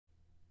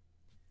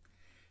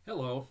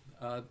Hello.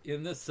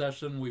 In this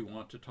session, we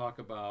want to talk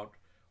about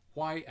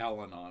why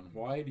Al-Anon.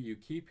 Why do you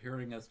keep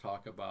hearing us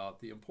talk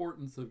about the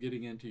importance of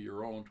getting into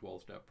your own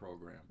 12-step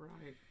program?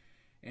 Right.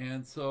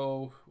 And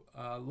so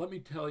let me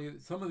tell you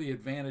some of the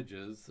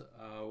advantages.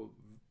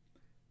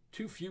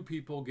 Too few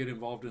people get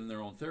involved in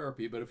their own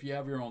therapy, but if you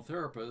have your own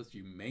therapist,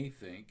 you may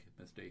think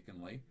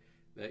mistakenly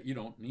that you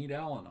don't need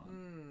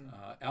Al-Anon.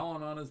 Mm.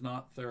 Al-Anon is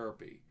not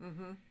therapy,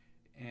 Mm-hmm.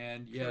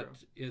 and yet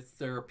True. it's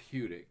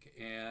therapeutic.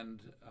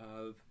 And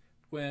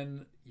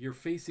when you're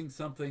facing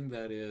something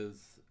that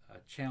is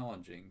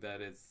challenging, that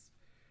is,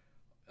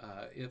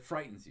 it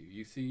frightens you.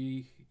 You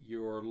see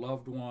your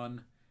loved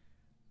one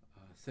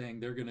saying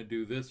they're going to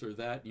do this or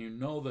that, and you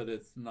know that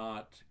it's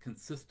not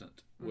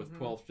consistent with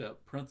Mm-hmm.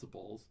 12-step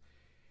principles.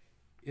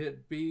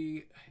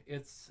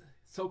 It's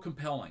so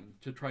compelling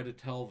to try to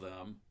tell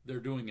them they're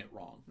doing it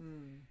wrong.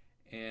 Mm.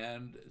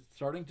 And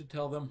starting to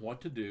tell them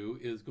what to do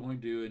is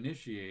going to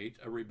initiate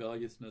a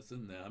rebelliousness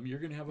in them. You're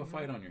going to have a Mm-hmm.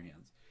 fight on your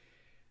hands.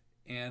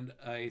 And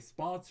a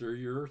sponsor,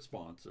 your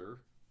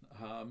sponsor,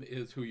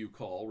 is who you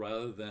call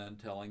rather than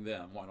telling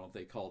them why don't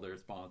they call their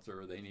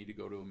sponsor or they need to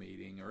go to a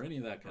meeting or any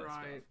of that kind of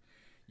stuff. Right.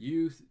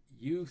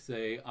 You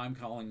say, I'm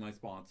calling my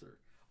sponsor.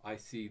 I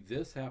see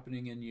this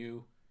happening in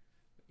you.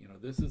 You know,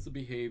 this is the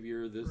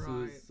behavior. This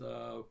Right. is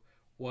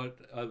what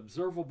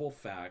observable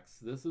facts.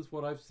 This is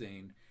what I've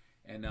seen.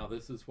 And now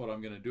this is what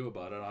I'm going to do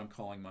about it. I'm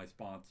calling my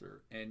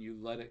sponsor. And you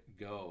let it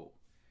go.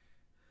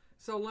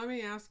 So let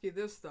me ask you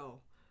this though.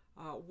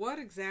 What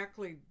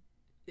exactly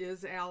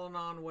is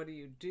Al-Anon? What do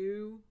you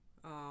do?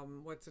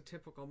 What's a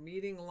typical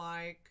meeting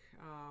like?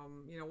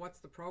 What's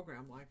the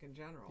program like in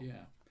general?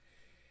 Yeah.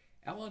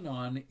 Al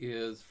Anon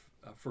is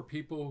for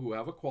people who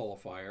have a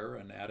qualifier,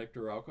 an addict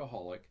or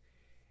alcoholic,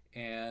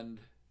 and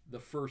the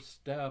first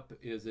step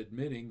is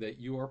admitting that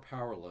you are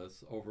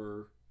powerless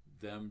over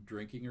them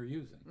drinking or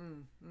using.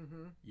 Mm.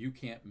 Mm-hmm. You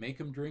can't make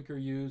them drink or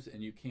use,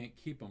 and you can't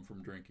keep them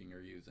from drinking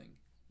or using.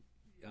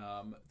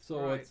 So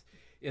Right.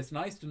 it's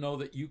nice to know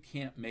that you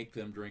can't make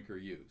them drink or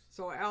use.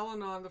 So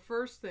Al-Anon, the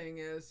first thing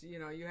is,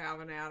 you have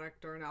an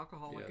addict or an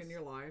alcoholic Yes. in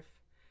your life,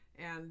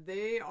 and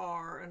they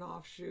are an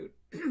offshoot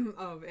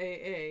of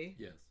AA.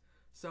 Yes.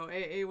 So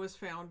AA was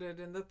founded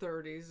in the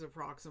 30s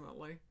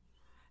approximately.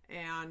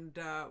 And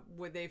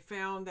they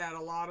found that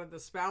a lot of the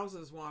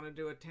spouses wanted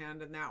to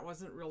attend, and that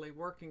wasn't really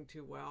working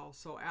too well.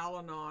 So Al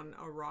Anon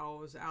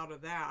arose out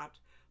of that,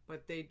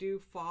 but they do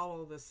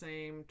follow the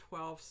same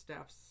 12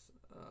 steps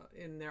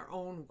in their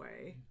own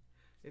way.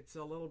 It's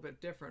a little bit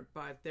different,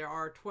 but there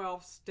are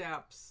 12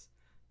 steps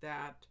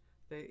that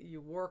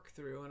you work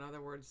through. In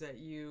other words, that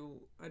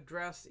you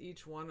address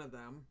each one of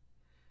them.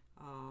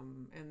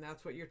 And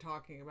that's what you're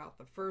talking about.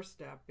 The first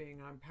step being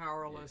I'm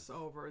powerless Yes.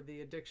 over the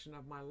addiction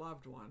of my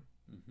loved one.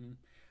 Hmm.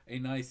 A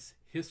nice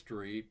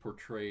history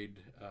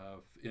portrayed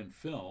in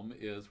film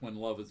is When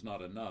Love Is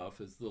Not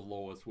Enough is the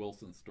Lois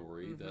Wilson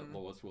story. Mm-hmm. That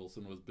Lois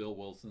Wilson was Bill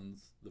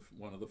Wilson's,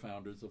 one of the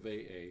founders of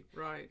AA,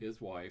 Right.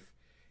 his wife,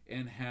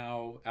 and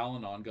how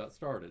Al-Anon got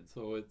started.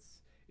 So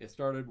it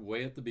started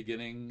way at the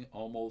beginning,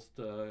 almost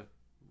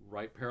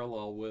right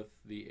parallel with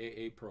the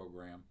AA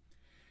program.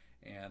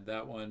 And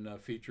that one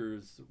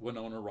features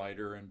Winona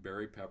Ryder and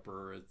Barry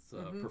Pepper. It's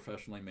Mm-hmm.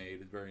 professionally made.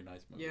 It's a very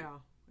nice movie. Yeah.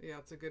 Yeah,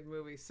 it's a good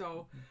movie.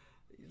 So,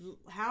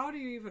 how do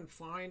you even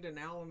find an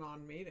Al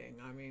Anon meeting?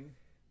 I mean,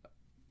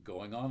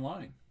 Going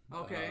online.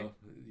 okay,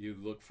 You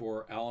look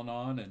for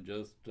Al-Anon and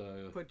just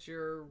put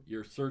your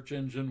your search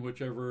engine,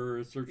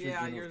 whichever search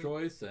engine your of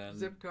choice, and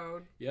zip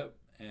code. yep,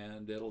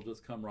 and it'll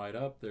just come right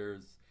up.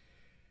 There's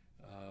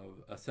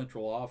a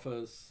central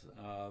office.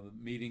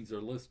 Meetings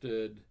are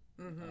listed,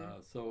 Mm-hmm.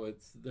 so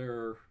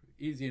they're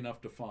easy enough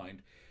to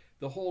find.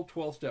 The whole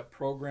 12-step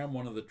program,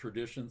 one of the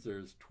traditions,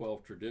 there's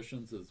 12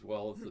 traditions as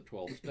well as the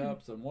 12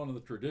 steps, and one of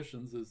the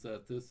traditions is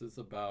that this is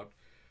about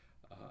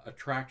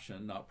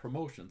attraction, not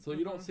promotion. So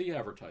you don't Mm-hmm. see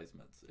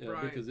advertisements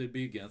Right. because it'd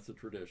be against the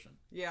tradition.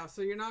 Yeah,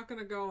 so you're not going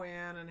to go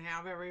in and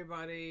have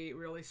everybody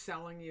really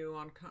selling you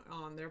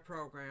on their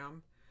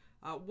program.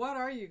 What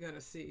are you going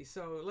to see?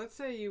 So let's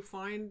say you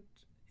find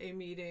a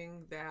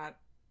meeting that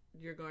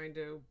you're going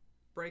to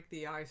break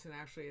the ice and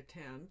actually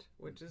attend,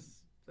 which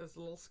is a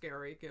little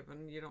scary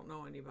given you don't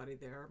know anybody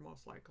there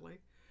most likely.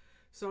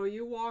 So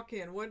you walk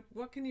in.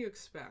 What can you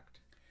expect?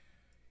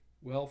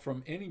 Well,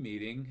 from any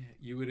meeting,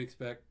 you would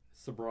expect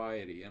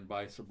sobriety. And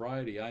by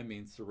sobriety, I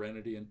mean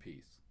serenity and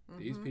peace.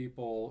 These Mm-hmm.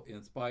 people,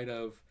 in spite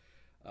of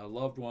a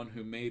loved one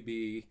who may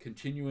be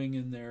continuing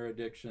in their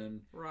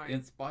addiction, Right.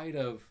 in spite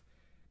of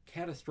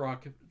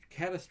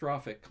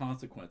catastrophic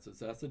consequences,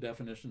 that's the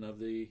definition of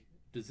the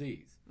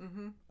disease.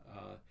 Mm-hmm.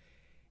 Uh,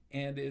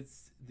 and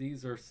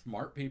these are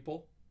smart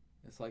people.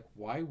 It's like,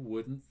 why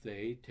wouldn't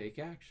they take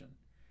action?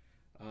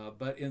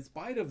 But in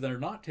spite of their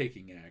not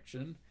taking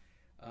action,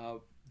 uh,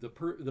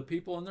 the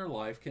people in their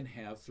life can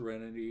have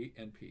serenity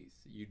and peace.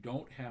 You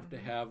don't have to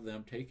have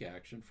them take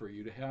action for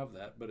you to have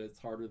that, but it's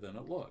harder than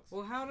it looks.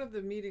 Well, how do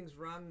the meetings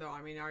run, though?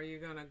 I mean, are you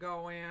going to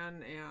go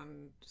in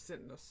and sit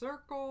in a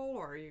circle,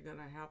 or are you going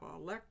to have a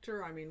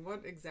lecture? I mean,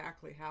 what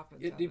exactly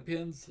happens? It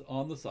depends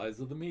on the size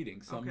of the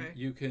meeting.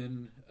 You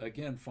can,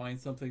 again, find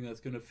something that's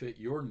going to fit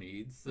your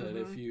needs. That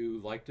if you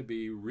like to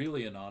be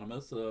really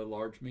anonymous, a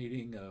large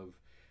meeting of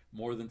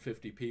more than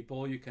 50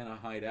 people, you kind of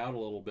hide out a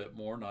little bit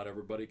more. Not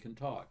everybody can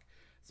talk.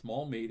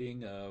 Small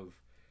meeting of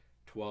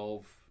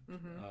 12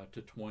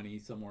 to 20,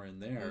 somewhere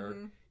in there,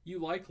 you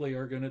likely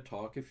are going to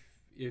talk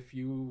if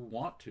you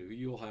want to.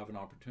 You'll have an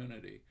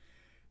opportunity.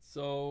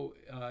 So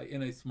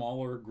in a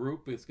smaller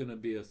group, it's going to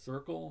be a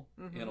circle.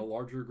 In a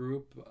larger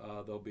group,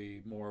 there'll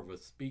be more of a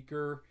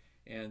speaker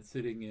and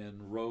sitting in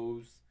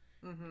rows.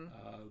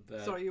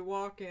 So you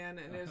walk in,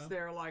 and is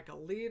there like a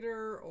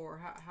leader, or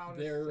how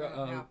does that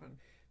happen?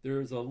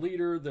 There's a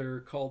leader. They're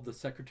called the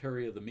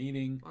secretary of the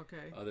meeting.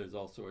 Okay. There's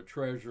also a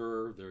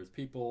treasurer. There's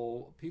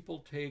people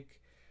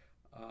take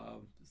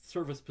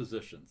service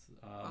positions.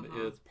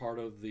 It's part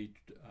of the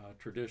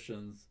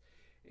traditions,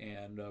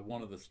 and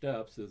one of the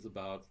steps is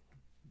about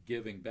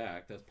giving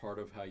back. That's part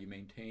of how you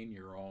maintain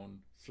your own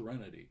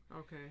serenity.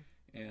 Okay.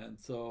 And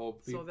so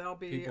there'll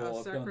be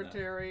a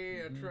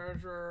secretary, a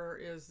treasurer.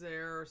 Is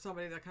there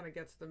somebody that kind of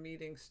gets the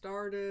meeting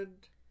started?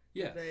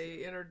 Yes. Do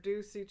they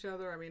introduce each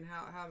other? I mean,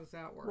 how does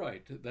that work?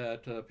 Right.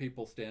 That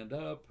people stand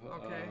up.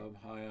 Okay.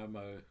 Hi, I'm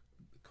a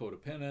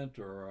codependent,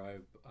 or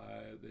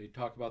they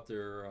talk about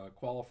their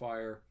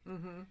qualifier.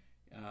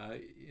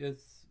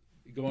 It's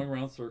going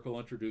around circle,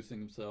 introducing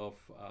himself,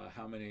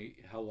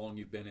 how long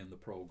you've been in the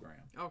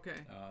program. Okay.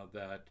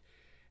 That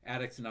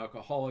addicts and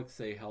alcoholics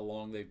say how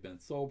long they've been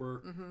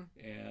sober,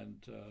 and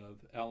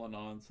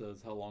Al-Anon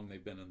says how long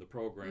they've been in the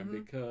program,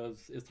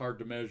 because it's hard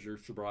to measure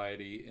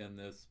sobriety in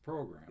this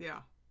program. Yeah.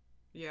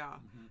 Yeah.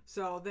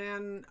 So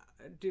then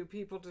do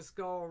people just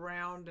go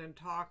around and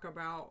talk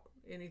about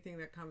anything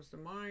that comes to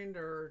mind,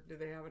 or do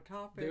they have a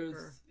topic?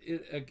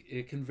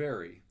 It can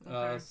vary.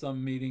 Okay.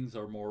 Some meetings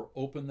are more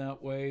open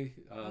that way.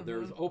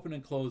 There's open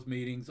and closed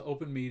meetings.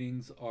 Open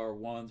meetings are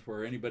ones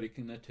where anybody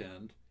can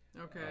attend.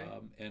 Okay.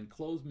 And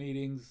closed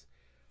meetings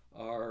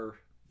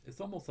it's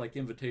almost like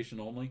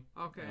invitation only.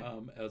 Okay.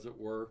 As it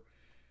were.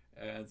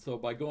 And so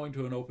by going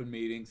to an open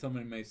meeting,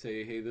 somebody may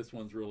say, hey, this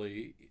one's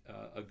really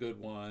a good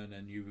one,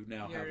 and you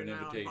now have an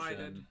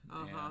invitation,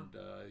 and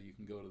you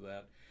can go to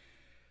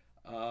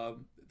that.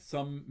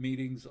 Some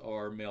meetings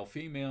are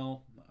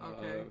male-female,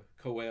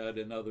 co-ed,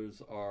 and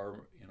others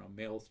are,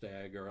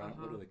 male-stag, or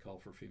what do they call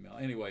for female?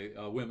 Anyway,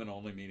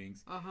 women-only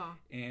meetings.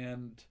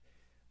 And,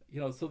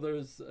 so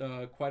there's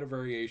quite a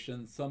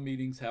variation. Some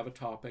meetings have a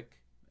topic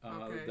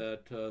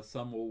that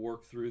some will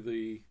work through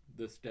the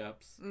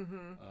steps,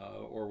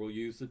 or will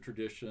use the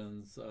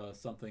traditions,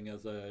 something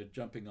as a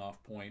jumping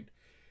off point,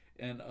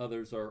 and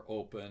others are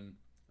open.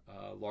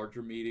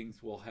 Larger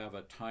meetings will have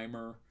a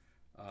timer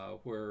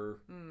where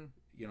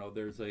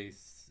there's a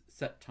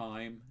set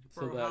time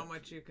for how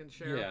much you can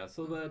share. Yeah,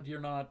 so that you're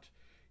not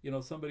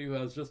somebody who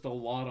has just a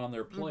lot on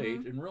their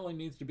plate and really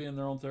needs to be in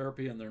their own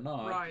therapy, and they're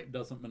not,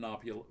 doesn't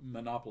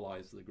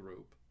monopolize the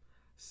group.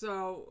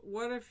 So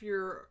what if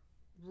you're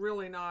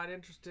really not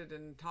interested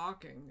in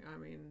talking? I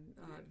mean,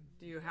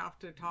 do you have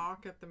to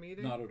talk at the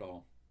meeting? Not at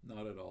all.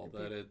 Not at all.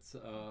 That it's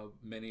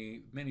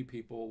many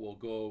people will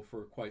go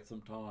for quite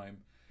some time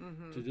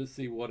to just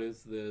see what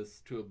is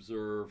this, to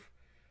observe.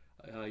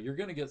 You're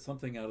going to get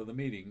something out of the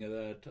meeting.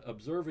 That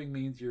observing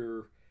means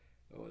you're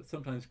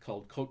sometimes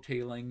called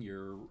coattailing.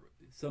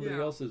 Somebody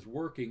else is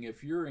working.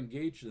 If you're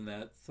engaged in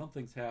that,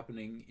 something's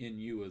happening in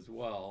you as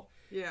well.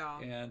 Yeah.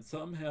 And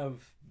some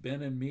have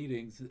been in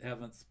meetings that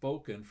haven't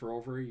spoken for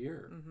over a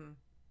year.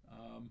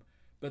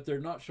 But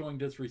they're not showing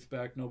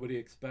disrespect. Nobody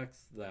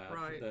expects that.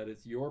 Right. That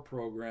it's your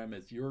program,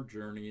 it's your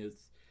journey.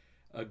 It's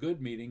a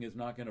good meeting is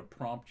not going to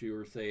prompt you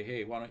or say,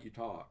 hey, why don't you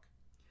talk?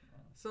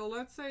 So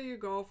let's say you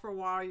go for a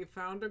while, you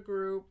found a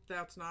group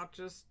that's not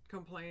just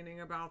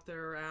complaining about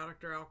their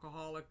addict or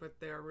alcoholic, but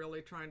they're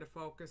really trying to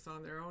focus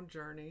on their own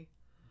journey.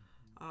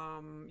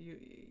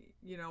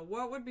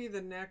 What would be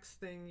the next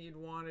thing you'd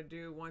want to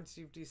do once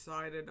you've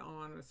decided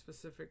on a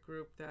specific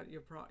group that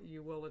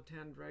you will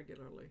attend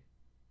regularly?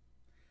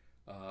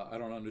 I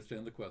don't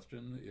understand the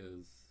question.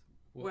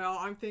 Well,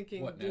 I'm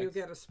thinking, do you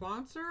get a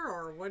sponsor,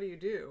 or what do you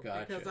do?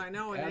 Gotcha. Because I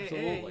know in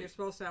AA you're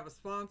supposed to have a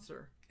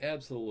sponsor.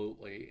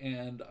 Absolutely.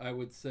 And I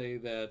would say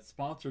that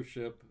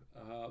sponsorship,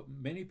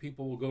 many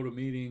people will go to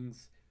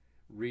meetings,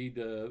 read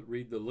the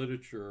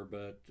literature,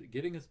 but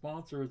getting a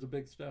sponsor is a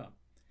big step.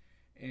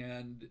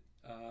 And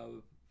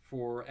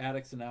for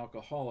addicts and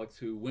alcoholics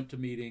who went to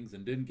meetings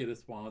and didn't get a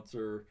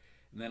sponsor,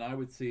 and then I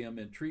would see them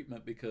in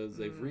treatment because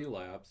they've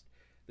relapsed,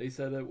 they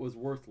said it was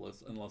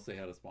worthless unless they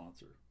had a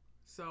sponsor.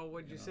 So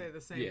would you say the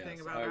same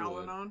thing about I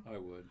Al-Anon? I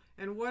would.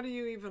 And what do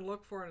you even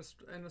look for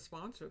in a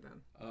sponsor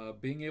then?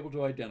 Being able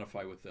to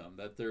identify with them,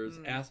 that there's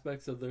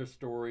aspects of their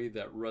story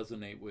that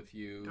resonate with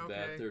you,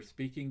 that they're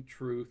speaking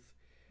truth,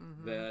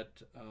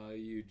 that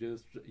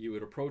you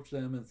would approach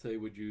them and say,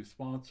 would you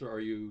sponsor, are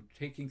you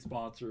taking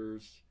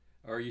sponsors,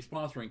 are you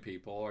sponsoring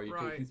people, are you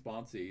taking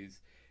sponsees,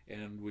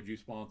 and would you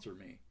sponsor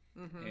me?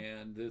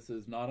 And this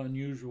is not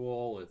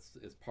unusual.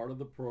 It's part of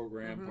the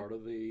program, part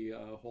of the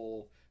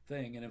whole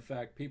thing. And in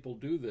fact, people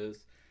do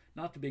this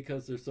not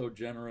because they're so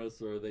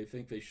generous or they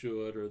think they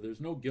should, or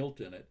there's no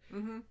guilt in it.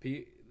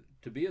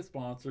 To be a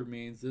sponsor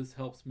means this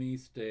helps me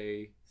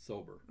stay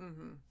sober.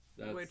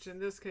 Which in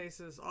this case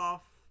is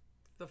off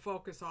the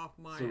focus off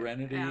my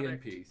serenity addict.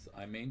 And peace.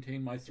 I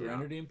maintain my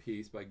serenity and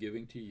peace by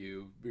giving to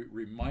you,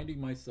 reminding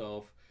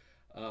myself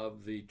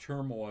of the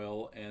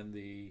turmoil and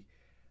the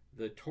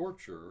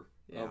torture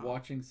of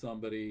watching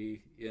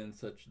somebody in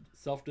such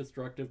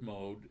self-destructive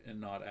mode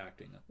and not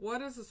acting. What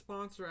does a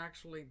sponsor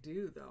actually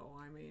do, though?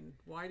 I mean,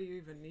 why do you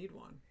even need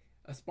one?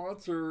 A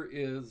sponsor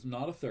is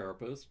not a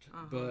therapist,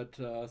 but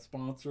a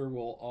sponsor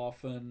will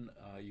often,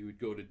 you would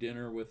go to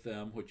dinner with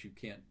them, which you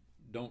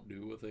don't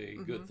do with a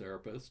good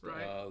therapist,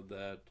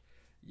 that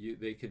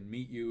they can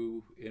meet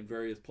you in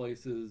various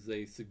places.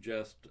 They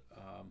suggest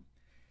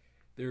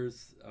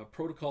there's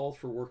protocols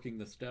for working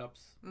the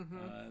steps,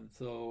 and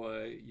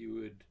so you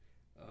would,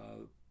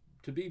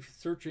 to be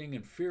searching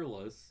and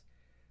fearless,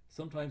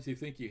 sometimes you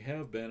think you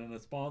have been, and a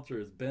sponsor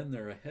has been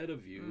there ahead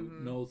of you,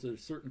 knows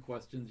there's certain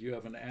questions you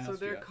haven't asked yet. So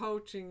they're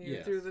coaching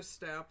you through the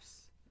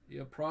steps.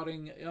 Yeah,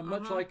 prodding,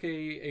 much like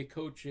a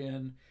coach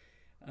in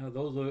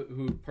those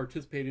who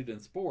participated in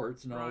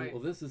sports know,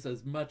 well, this is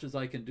as much as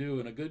I can do,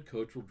 and a good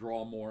coach will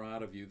draw more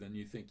out of you than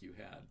you think you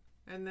had.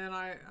 And then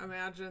I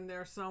imagine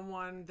there's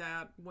someone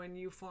that when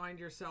you find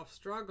yourself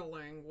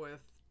struggling with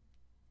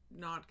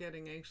not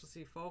getting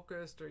anxiously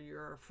focused, or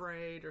you're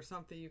afraid or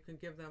something, you can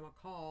give them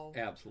a call.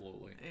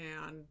 Absolutely.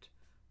 And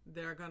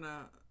they're going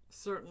to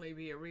certainly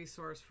be a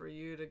resource for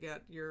you to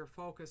get your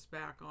focus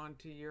back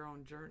onto your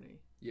own journey.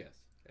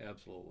 Yes,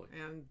 absolutely.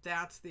 And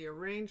that's the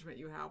arrangement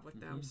you have with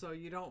them. So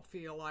you don't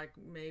feel like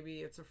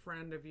maybe it's a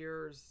friend of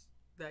yours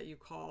that you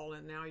call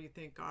and now you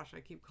think, gosh,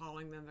 I keep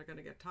calling them, they're going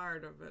to get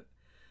tired of it.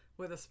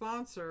 With a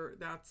sponsor,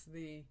 that's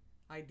the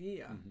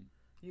idea.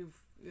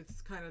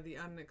 It's kind of the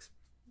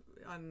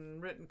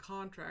unwritten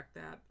contract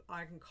that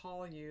I can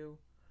call you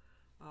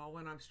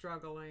when I'm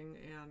struggling,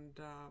 and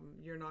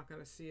you're not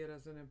going to see it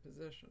as an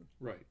imposition.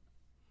 Right.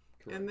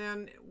 Correct. And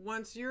then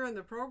once you're in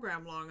the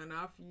program long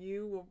enough,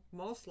 you will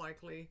most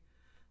likely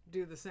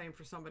do the same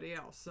for somebody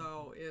else.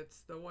 So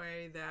it's the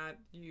way that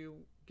you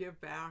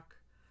give back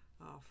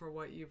for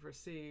what you've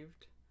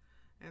received.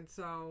 And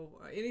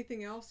so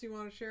anything else you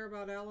want to share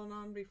about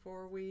Al-Anon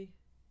before we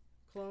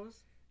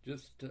close?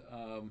 Just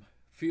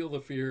feel the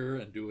fear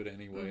and do it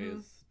anyway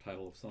is the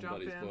title of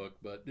somebody's book.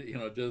 But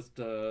just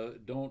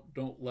don't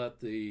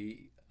let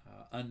the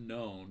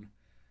unknown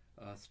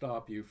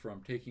stop you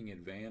from taking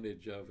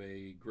advantage of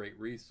a great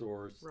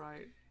resource.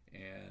 Right.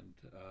 And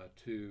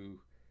to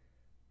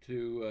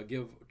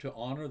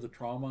honor the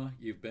trauma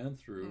you've been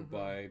through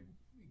by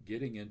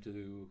getting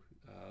into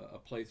a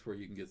place where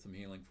you can get some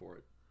healing for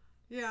it.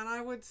 Yeah, and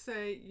I would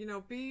say,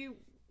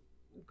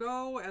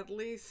 go at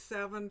least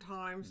 7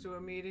 times to a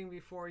meeting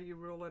before you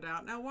rule it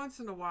out. Now, once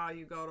in a while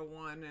you go to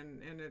one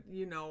and it,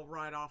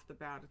 right off the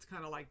bat, it's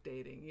kind of like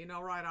dating.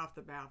 Right off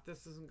the bat,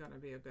 this isn't going to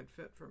be a good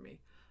fit for me.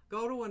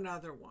 Go to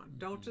another one.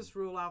 Don't just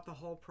rule out the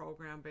whole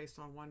program based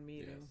on one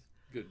meeting.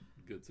 Yes.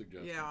 Good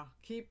suggestion. Yeah,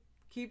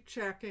 keep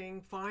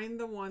checking. Find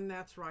the one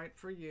that's right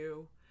for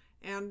you.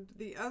 And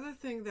the other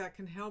thing that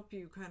can help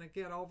you kind of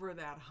get over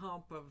that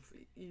hump of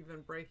even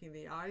breaking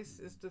the ice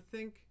is to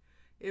think,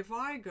 if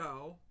I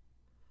go,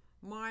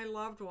 my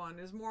loved one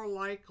is more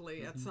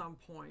likely at some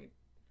point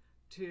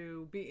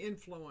to be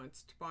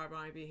influenced by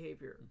my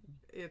behavior.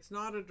 It's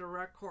not a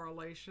direct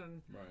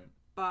correlation,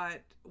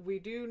 but we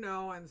do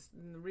know, and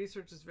the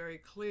research is very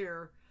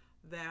clear,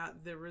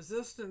 that the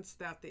resistance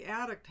that the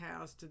addict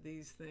has to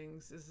these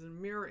things is a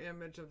mirror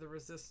image of the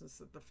resistance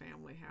that the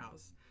family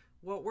has.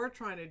 What we're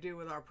trying to do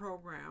with our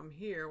program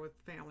here with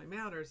Family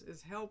Matters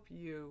is help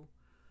you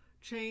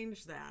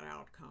change that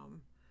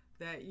outcome,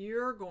 that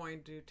you're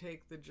going to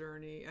take the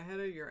journey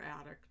ahead of your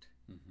addict,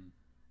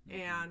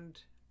 and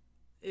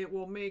it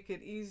will make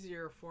it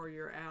easier for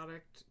your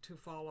addict to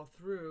follow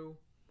through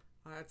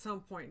at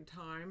some point in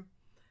time.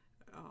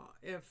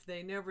 If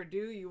they never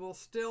do, you will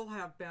still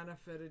have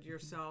benefited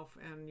yourself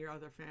and your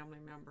other family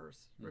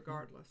members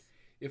regardless.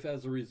 If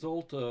as a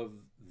result of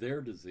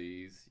their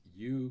disease,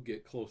 you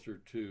get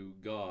closer to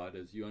God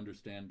as you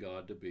understand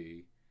God to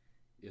be,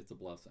 it's a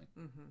blessing.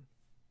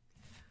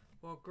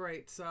 Well,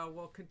 great. So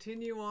we'll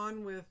continue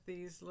on with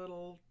these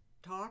little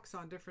talks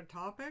on different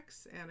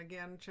topics. And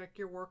again, check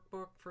your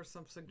workbook for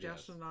some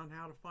suggestions on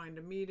how to find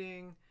a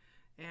meeting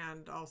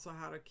and also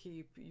how to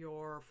keep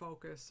your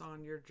focus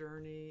on your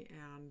journey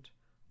and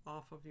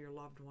off of your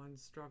loved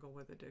one's struggle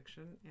with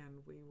addiction.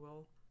 And we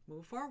will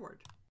move forward.